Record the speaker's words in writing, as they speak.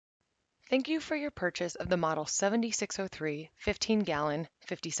Thank you for your purchase of the Model 7603 15-gallon,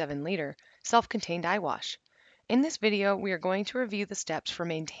 57-liter self-contained eye wash. In this video, we are going to review the steps for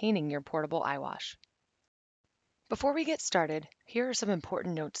maintaining your portable eye wash. Before we get started, here are some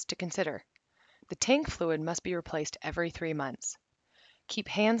important notes to consider. The tank fluid must be replaced every 3 months. Keep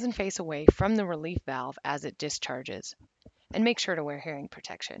hands and face away from the relief valve as it discharges, and make sure to wear hearing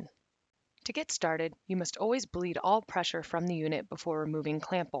protection. To get started, you must always bleed all pressure from the unit before removing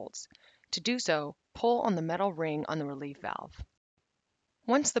clamp bolts. To do so, pull on the metal ring on the relief valve.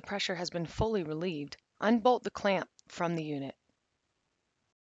 Once the pressure has been fully relieved, unbolt the clamp from the unit.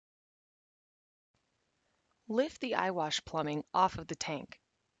 Lift the eye wash plumbing off of the tank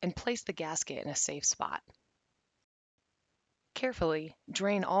and place the gasket in a safe spot. Carefully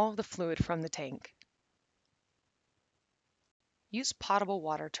drain all of the fluid from the tank. Use potable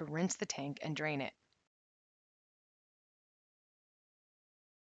water to rinse the tank and drain it.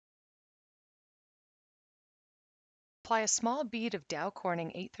 Apply a small bead of Dow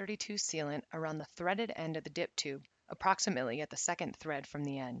Corning 832 sealant around the threaded end of the dip tube, approximately at the second thread from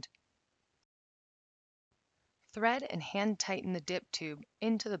the end. Thread and hand tighten the dip tube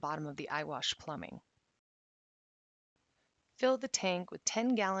into the bottom of the eye wash plumbing. Fill the tank with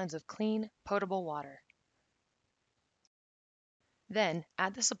 10 gallons of clean, potable water. Then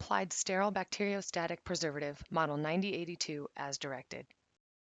add the supplied sterile bacteriostatic preservative, model 9082, as directed.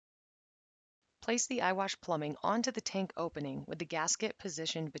 Place the eye wash plumbing onto the tank opening with the gasket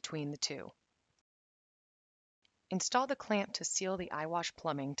positioned between the two. Install the clamp to seal the eye wash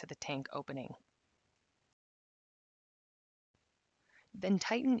plumbing to the tank opening. Then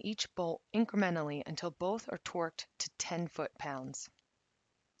tighten each bolt incrementally until both are torqued to 10 foot-pounds.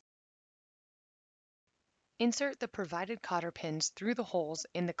 Insert the provided cotter pins through the holes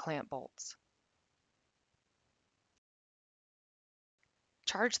in the clamp bolts.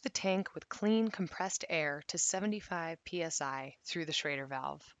 Charge the tank with clean compressed air to 75 psi through the Schrader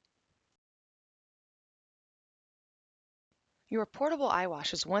valve. Your portable eye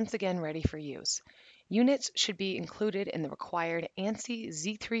wash is once again ready for use. Units should be included in the required ANSI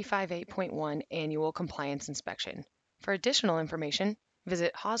Z358.1 annual compliance inspection. For additional information,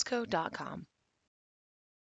 visit hosco.com.